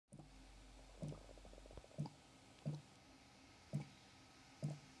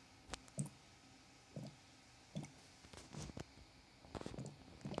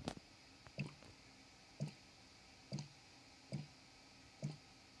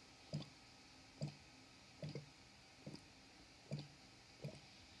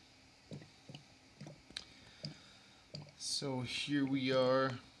So here we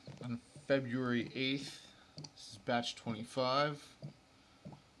are on February 8th. This is batch 25.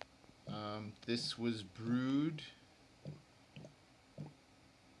 This was brewed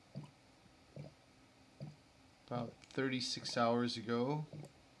about 36 hours ago.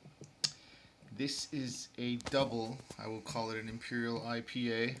 This is a double, I will call it an Imperial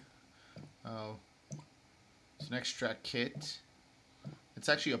IPA. It's an extract kit. It's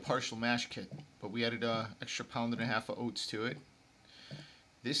actually a partial mash kit, but we added an extra pound and a half of oats to it.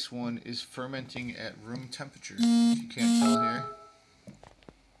 This one is fermenting at room temperature, if you can't tell here.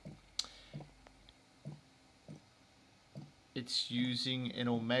 It's using an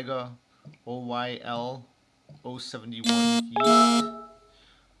Omega oyl-071 yeast.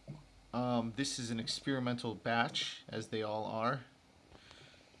 This is an experimental batch, as they all are.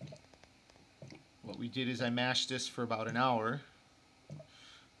 What we did is I mashed this for about an hour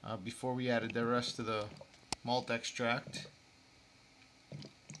before we added the rest of the malt extract.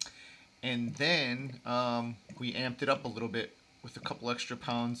 And then we amped it up a little bit with a couple extra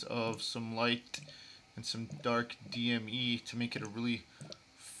pounds of some light and some dark DME to make it a really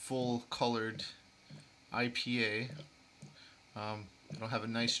full colored IPA. It'll have a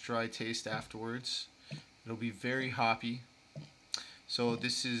nice dry taste afterwards. It'll be very hoppy. So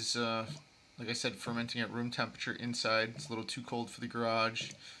this is, like I said, fermenting at room temperature inside. It's a little too cold for the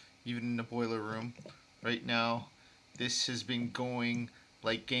garage, even in the boiler room. Right now, this has been going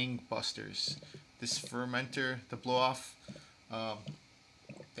like gangbusters. This fermenter, the blow-off, the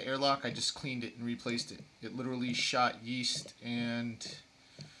airlock, I just cleaned it and replaced it. It literally shot yeast and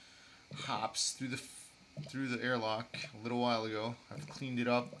hops through the airlock a little while ago. I've cleaned it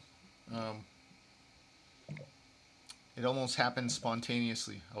up. It almost happened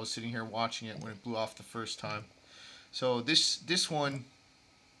spontaneously. I was sitting here watching it when it blew off the first time. So this one,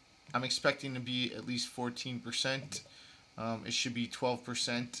 I'm expecting to be at least 14%. It should be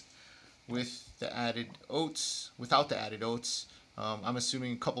 12% with the added oats. Without the added oats, I'm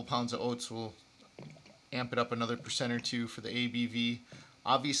assuming a couple pounds of oats will amp it up another % or two for the ABV.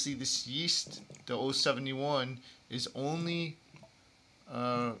 Obviously, this yeast, the 071, is only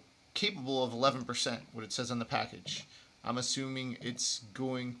capable of 11%, what it says on the package. I'm assuming it's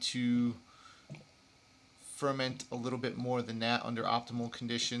going to ferment a little bit more than that under optimal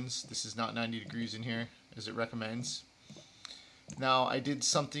conditions. This is not 90 degrees in here, as it recommends. Now, I did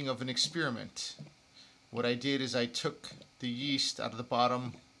something of an experiment. What I did is I took the yeast out of the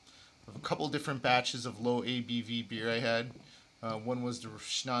bottom of a couple different batches of low ABV beer I had. One was the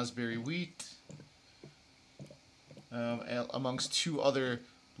schnozberry wheat, amongst two other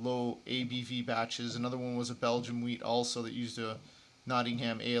low ABV batches. Another one was a Belgian wheat also that used a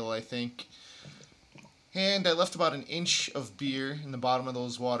Nottingham ale, I think. And I left about an inch of beer in the bottom of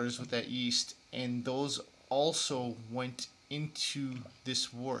those waters with that yeast, and those also went into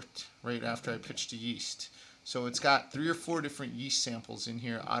this wort right after I pitched the yeast. So it's got 3 or 4 different yeast samples in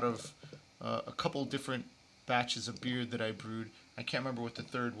here out of a couple different batches of beer that I brewed. I can't remember what the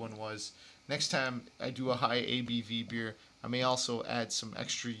third one was. Next time I do a high ABV beer, I may also add some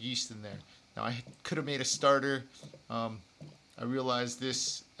extra yeast in there. Now, I could have made a starter. I realized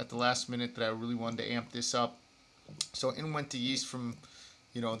this at the last minute that I really wanted to amp this up. So in went the yeast from,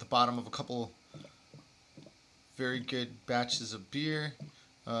 the bottom of a couple very good batches of beer.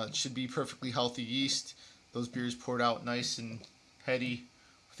 It should be perfectly healthy yeast. Those beers poured out nice and heady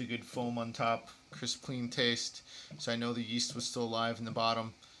with a good foam on top, crisp, clean taste. So I know the yeast was still alive in the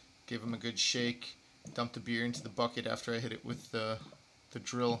bottom. Gave them a good shake. Dumped the beer into the bucket after I hit it with the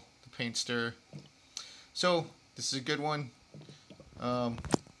drill, the paint stirrer. So this is a good one.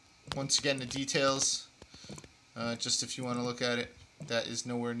 Once again, the details, just if you want to look at it, that is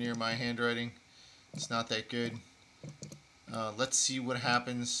nowhere near my handwriting. It's not that good. Let's see what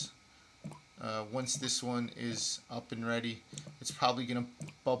happens once this one is up and ready. It's probably going to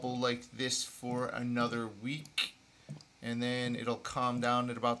bubble like this for another week, and then it'll calm down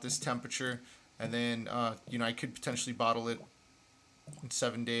at about this temperature, and then I could potentially bottle it in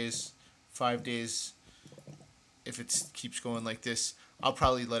 7 days, 5 days. If it keeps going like this, I'll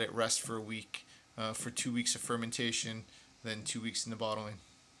probably let it rest for a week, for 2 weeks of fermentation, then 2 weeks in the bottling.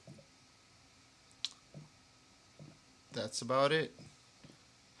 That's about it.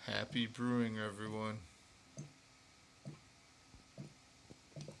 Happy brewing, everyone.